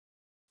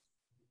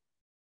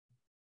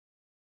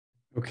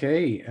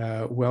Okay,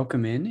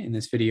 welcome in. In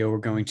this video, we're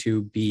going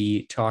to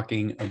be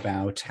talking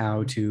about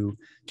how to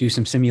do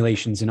some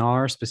simulations in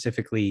R,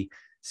 specifically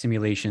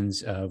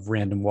simulations of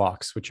random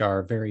walks, which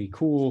are very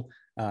cool,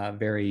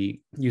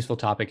 very useful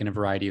topic in a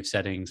variety of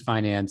settings: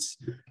 finance,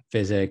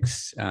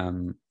 physics,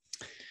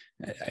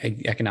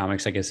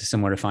 economics, I guess, is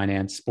similar to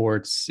finance,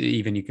 sports,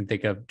 even you can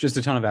think of just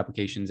a ton of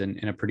applications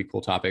and a pretty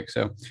cool topic.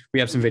 So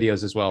we have some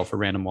videos as well for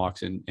random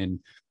walks and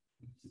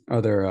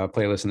other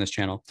playlists in this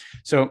channel.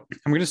 So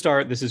I'm going to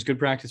start. This is good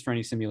practice for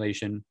any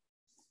simulation.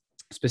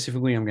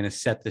 Specifically, I'm going to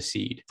set the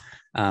seed.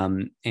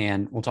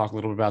 And we'll talk a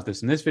little bit about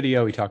this in this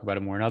video. We talk about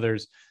it more in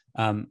others.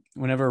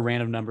 Whenever a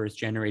random number is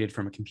generated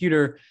from a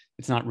computer,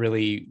 it's not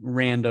really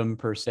random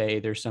per se.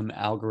 There's some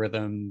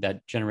algorithm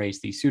that generates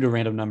these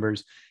pseudo-random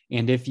numbers.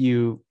 And if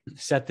you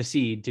set the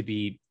seed to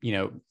be,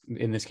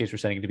 in this case, we're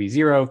setting it to be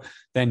 0,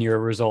 then your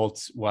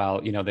results,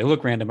 while, they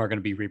look random, are going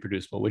to be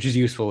reproducible, which is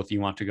useful if you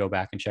want to go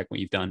back and check what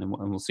you've done. And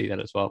we'll see that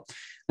as well.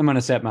 I'm going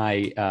to set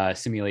my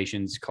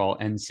simulations call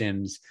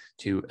nsims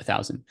to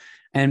 1,000.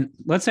 And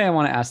let's say I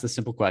want to ask the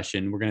simple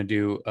question. We're going to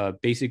do a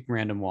basic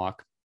random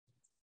walk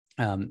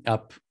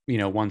up,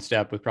 one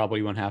step with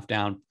probability 1/2,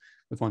 down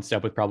with one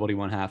step with probability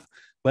 1/2.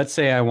 Let's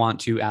say I want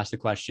to ask the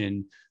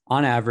question,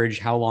 on average,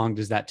 how long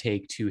does that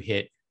take to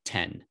hit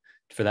 10,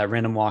 for that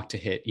random walk to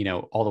hit,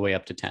 all the way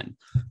up to 10?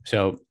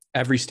 So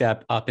every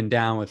step up and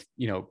down with,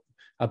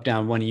 up,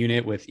 down 1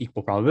 unit with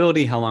equal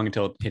probability, how long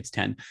until it hits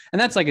 10? And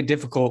that's like a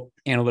difficult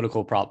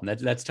analytical problem.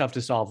 That's tough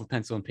to solve with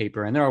pencil and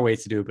paper. And there are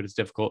ways to do it, but it's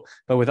difficult.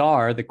 But with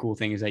R, the cool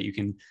thing is that you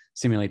can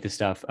simulate this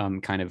stuff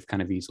kind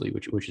of easily,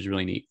 which is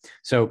really neat.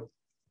 So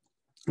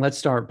let's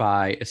start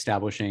by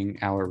establishing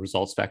our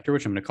results vector,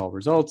 which I'm going to call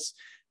results.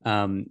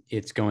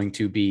 It's going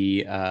to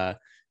be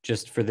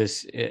just for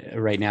this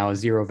right now, a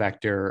 0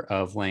 vector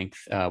of length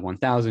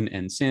 1,000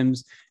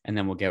 nsims, and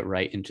then we'll get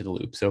right into the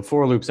loop. So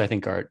for loops, I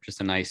think, are just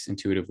a nice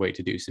intuitive way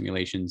to do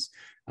simulations.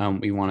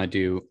 We want to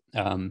do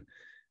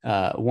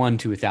 1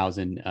 to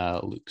 1,000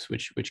 loops,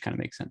 which kind of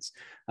makes sense.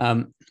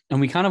 And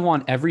we kind of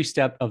want every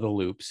step of the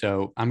loop.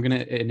 So I'm going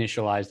to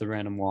initialize the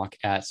random walk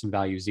at some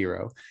value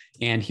 0.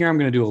 And here I'm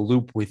going to do a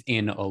loop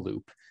within a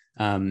loop.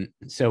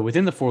 So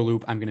within the for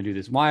loop, I'm going to do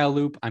this while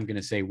loop. I'm going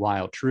to say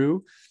while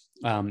true.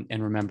 And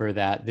remember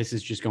that this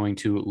is just going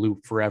to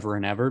loop forever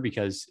and ever,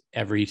 because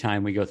every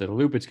time we go through the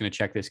loop, it's going to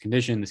check this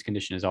condition. This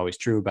condition is always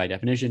true by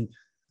definition.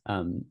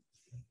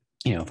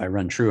 If I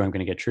run true, I'm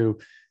going to get true.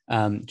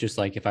 Just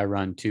like if I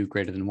run 2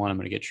 greater than 1, I'm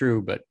going to get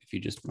true. But if you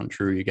just run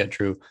true, you get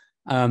true.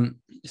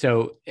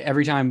 So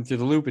every time through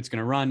the loop, it's going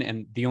to run.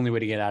 And the only way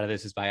to get out of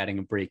this is by adding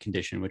a break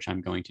condition, which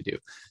I'm going to do.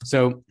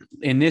 So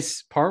in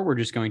this part, we're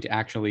just going to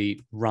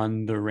actually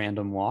run the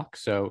random walk.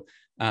 So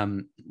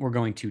we're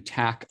going to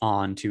tack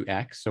on to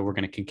X. So we're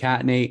going to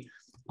concatenate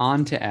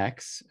onto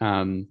X.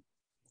 And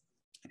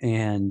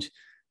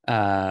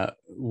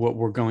what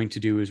we're going to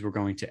do is we're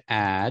going to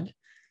add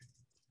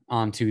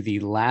onto the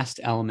last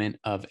element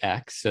of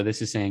X. So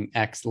this is saying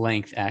X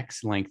length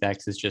X. Length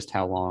X is just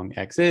how long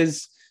X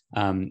is.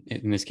 In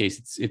this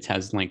case, it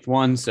has length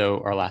 1. So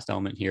our last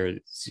element here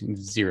is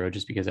 0,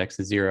 just because X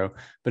is 0.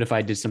 But if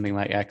I did something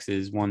like X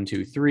is 1,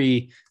 2,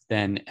 3,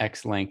 then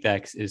X length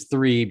X is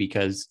 3,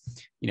 because,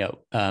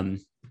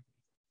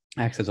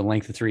 X has a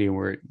length of 3 and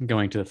we're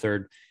going to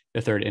the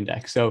third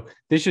index. So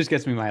this just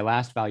gets me my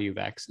last value of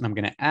X, and I'm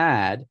going to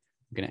add,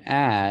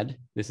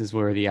 this is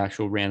where the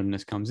actual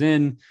randomness comes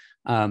in.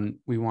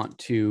 We want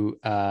to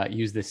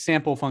use this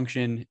sample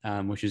function,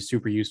 which is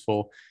super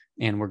useful.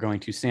 And we're going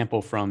to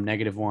sample from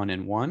 -1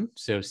 and 1.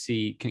 So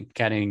C,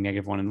 concatenating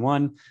 -1 and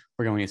 1,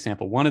 we're going to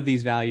sample one of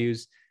these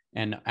values,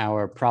 and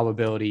our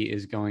probability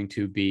is going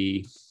to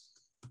be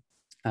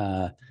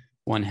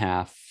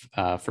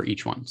 1/2 for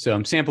each one. So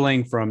I'm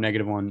sampling from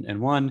 -1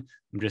 and 1.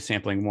 I'm just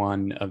sampling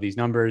one of these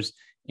numbers,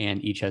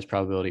 and each has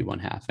probability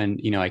 1/2.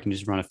 And, I can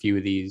just run a few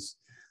of these.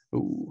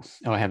 Oh,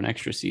 I have an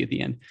extra C at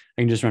the end.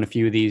 I can just run a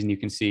few of these, and you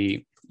can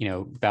see,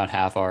 about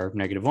half are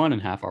 -1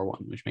 and half are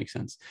 1, which makes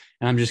sense.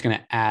 And I'm just going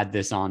to add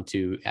this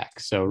onto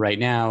X. So right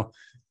now,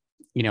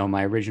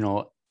 my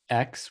original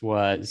X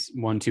was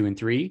 1, 2, and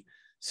 3.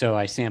 So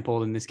I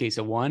sampled, in this case,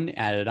 a 1,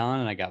 added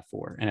on, and I got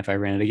 4. And if I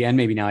ran it again,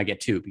 maybe now I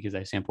get 2, because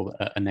I sampled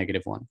a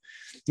 -1.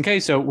 Okay,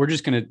 so we're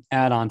just going to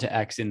add on to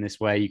X in this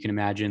way. You can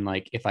imagine,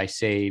 like, if I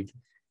save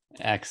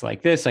X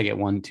like this, I get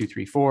 1, 2,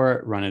 3,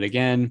 4, run it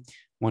again,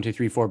 1, 2,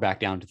 3, 4, back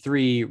down to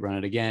 3, run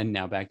it again,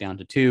 now back down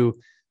to 2.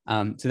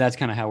 So that's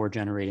kind of how we're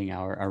generating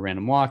our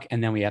random walk.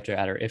 And then we have to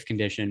add our if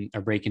condition, our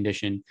break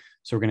condition.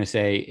 So we're going to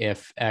say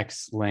if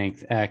X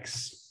length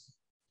X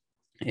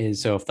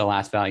is, so if the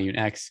last value in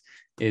X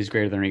is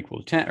greater than or equal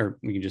to 10, or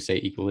we can just say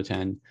equal to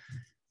 10,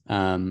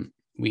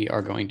 we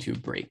are going to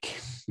break.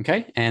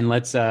 Okay. And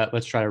let's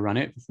try to run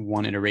it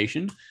one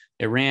iteration.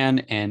 It ran,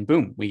 and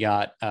boom, we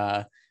got,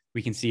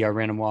 we can see our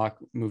random walk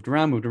moved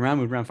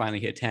around, finally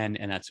hit 10,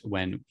 and that's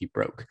when we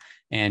broke.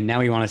 And now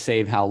we want to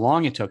save how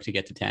long it took to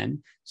get to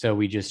 10. So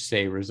we just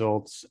say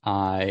results,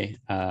 I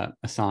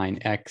assign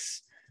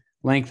X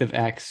length of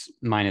X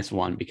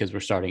 -1, because we're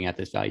starting at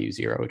this value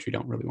 0, which we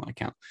don't really want to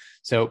count.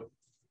 So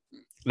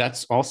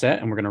that's all set,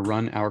 and we're going to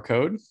run our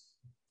code.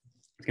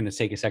 It's going to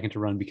take a second to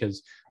run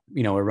because,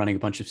 we're running a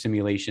bunch of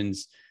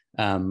simulations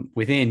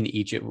within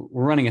each.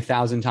 We're running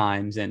 1,000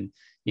 times, and,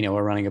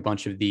 we're running a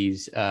bunch of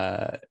these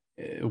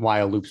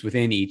while loops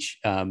within each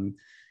kind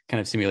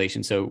of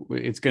simulation. So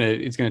it's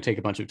gonna take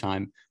a bunch of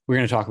time. We're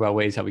going to talk about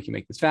ways how we can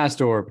make this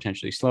faster or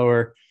potentially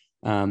slower.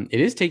 It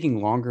is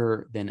taking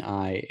longer than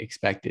I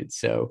expected.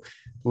 So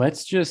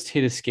let's just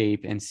hit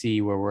escape and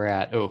see where we're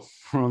at. Oh,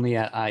 we're only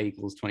at I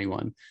equals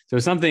 21. So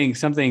something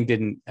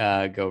didn't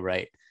go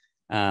right.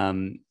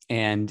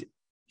 And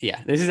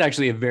yeah, this is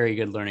actually a very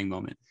good learning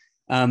moment.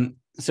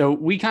 So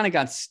we kind of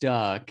got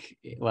stuck.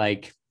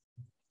 Like,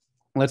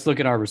 let's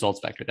look at our results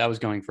vector. That was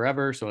going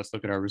forever. So let's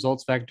look at our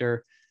results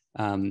vector.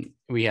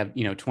 We have,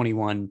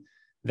 21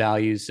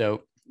 values.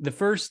 So the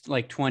first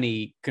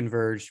 20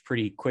 converged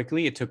pretty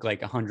quickly. It took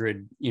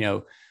 100,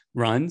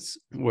 runs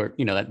where,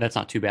 that's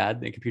not too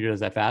bad. The computer does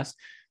that fast.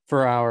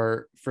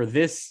 For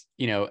this,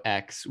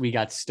 X, we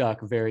got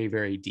stuck very,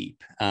 very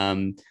deep.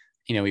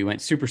 We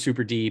went super,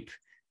 super deep.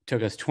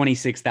 Took us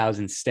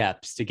 26,000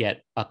 steps to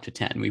get up to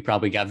 10. We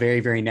probably got very,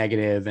 very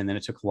negative, and then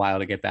it took a while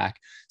to get back.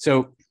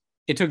 So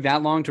it took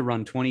that long to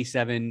run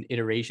 27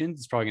 iterations.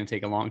 It's probably going to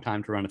take a long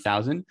time to run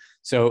 1,000.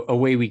 So a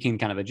way we can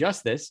kind of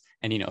adjust this,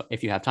 and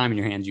if you have time in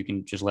your hands, you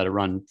can just let it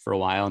run for a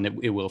while and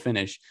it will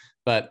finish.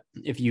 But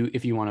if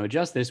you want to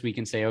adjust this, we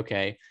can say,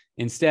 okay,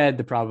 instead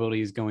the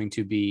probability is going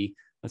to be,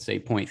 let's say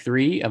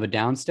 0.3 of a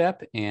down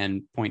step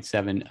and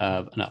 0.7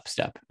 of an up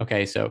step.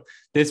 Okay, so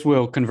this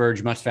will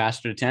converge much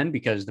faster to 10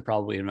 because the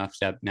probability of an up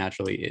step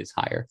naturally is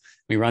higher.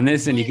 We run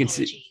this and you can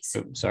see,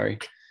 oh, sorry,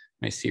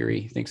 my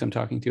Siri thinks I'm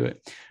talking to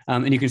it.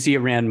 And you can see it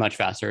ran much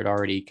faster. It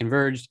already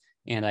converged,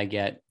 and I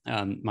get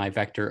my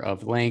vector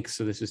of length.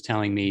 So this is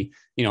telling me,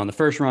 on the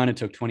first run, it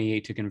took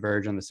 28 to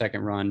converge. On the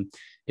second run,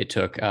 it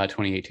took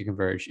 28 to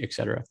converge, et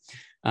cetera.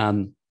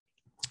 So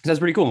that's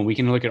pretty cool. And we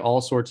can look at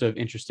all sorts of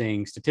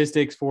interesting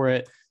statistics for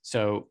it.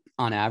 So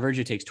on average,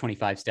 it takes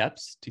 25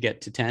 steps to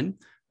get to 10.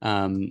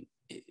 And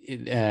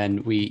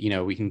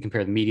we can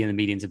compare the median. The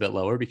median's a bit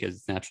lower because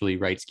it's naturally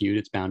right skewed.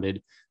 It's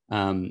bounded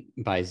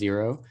by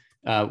 0.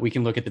 We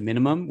can look at the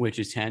minimum, which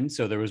is 10.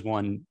 So there was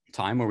one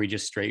time where we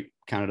just straight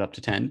counted up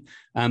to 10.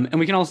 And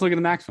we can also look at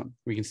the maximum.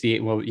 We can see,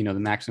 the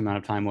maximum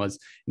amount of time was,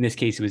 in this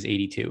case, it was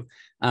 82.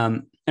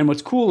 And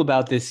what's cool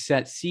about this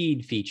set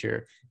seed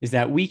feature is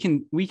that we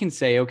can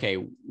say, okay,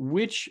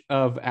 which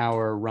of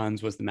our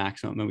runs was the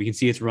maximum? And we can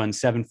see it's run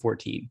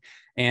 714.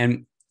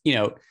 And,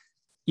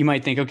 you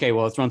might think, okay,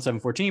 well, it's run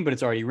 714, but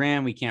it's already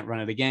ran. We can't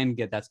run it again,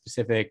 get that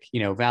specific,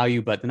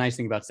 value. But the nice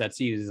thing about set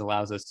seed is it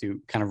allows us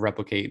to kind of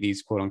replicate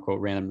these quote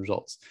unquote random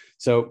results.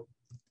 So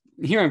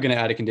here I'm going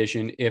to add a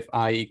condition if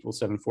I equals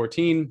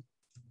 714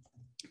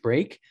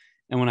 break.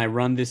 And when I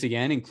run this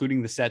again,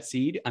 including the set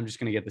seed, I'm just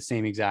going to get the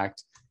same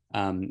exact,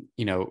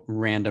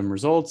 random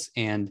results.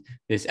 And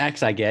this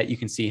X I get, you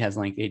can see has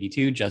length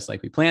 82, just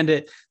like we planned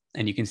it.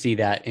 And you can see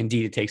that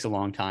indeed it takes a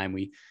long time.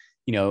 We,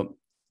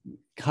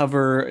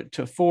 cover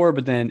to 4,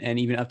 and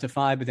even up to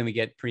 5, but then we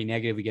get pretty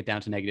negative. We get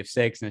down to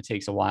 -6, and it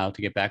takes a while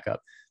to get back up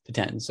to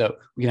 10. So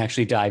we can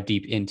actually dive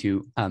deep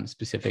into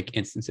specific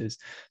instances.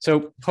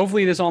 So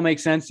hopefully this all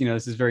makes sense.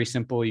 This is very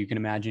simple. You can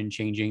imagine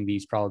changing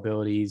these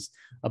probabilities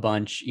a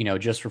bunch,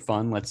 just for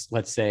fun.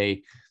 Let's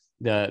say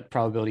the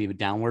probability of a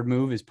downward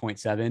move is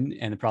 0.7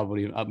 and the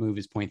probability of up move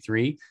is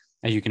 0.3.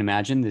 As you can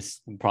imagine, this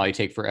will probably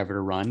take forever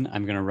to run.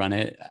 I'm going to run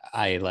it.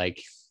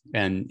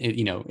 And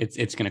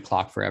it's going to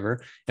clock forever.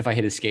 If I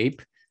hit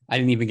escape, I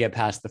didn't even get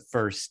past the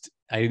first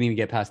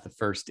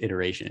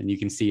iteration. And you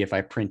can see if I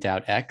print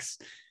out X,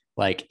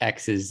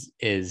 X is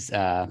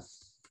and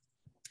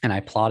I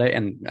plot it,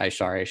 and I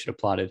should have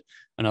plotted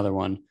another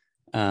one.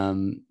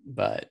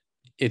 But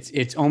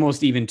it's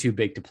almost even too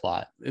big to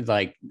plot.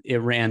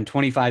 It ran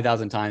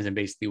 25,000 times and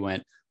basically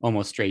went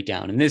almost straight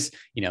down. And this,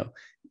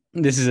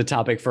 this is a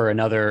topic for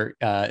another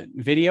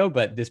video,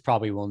 but this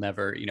probably will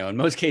never, in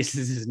most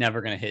cases is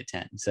never going to hit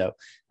 10. So,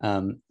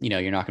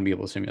 you're not going to be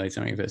able to simulate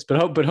something like this,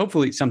 but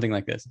hopefully something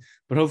like this,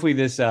 but hopefully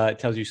this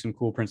tells you some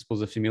cool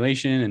principles of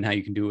simulation and how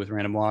you can do it with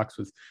random walks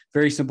with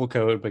very simple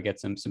code, but get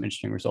some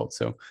interesting results.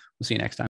 So we'll see you next time.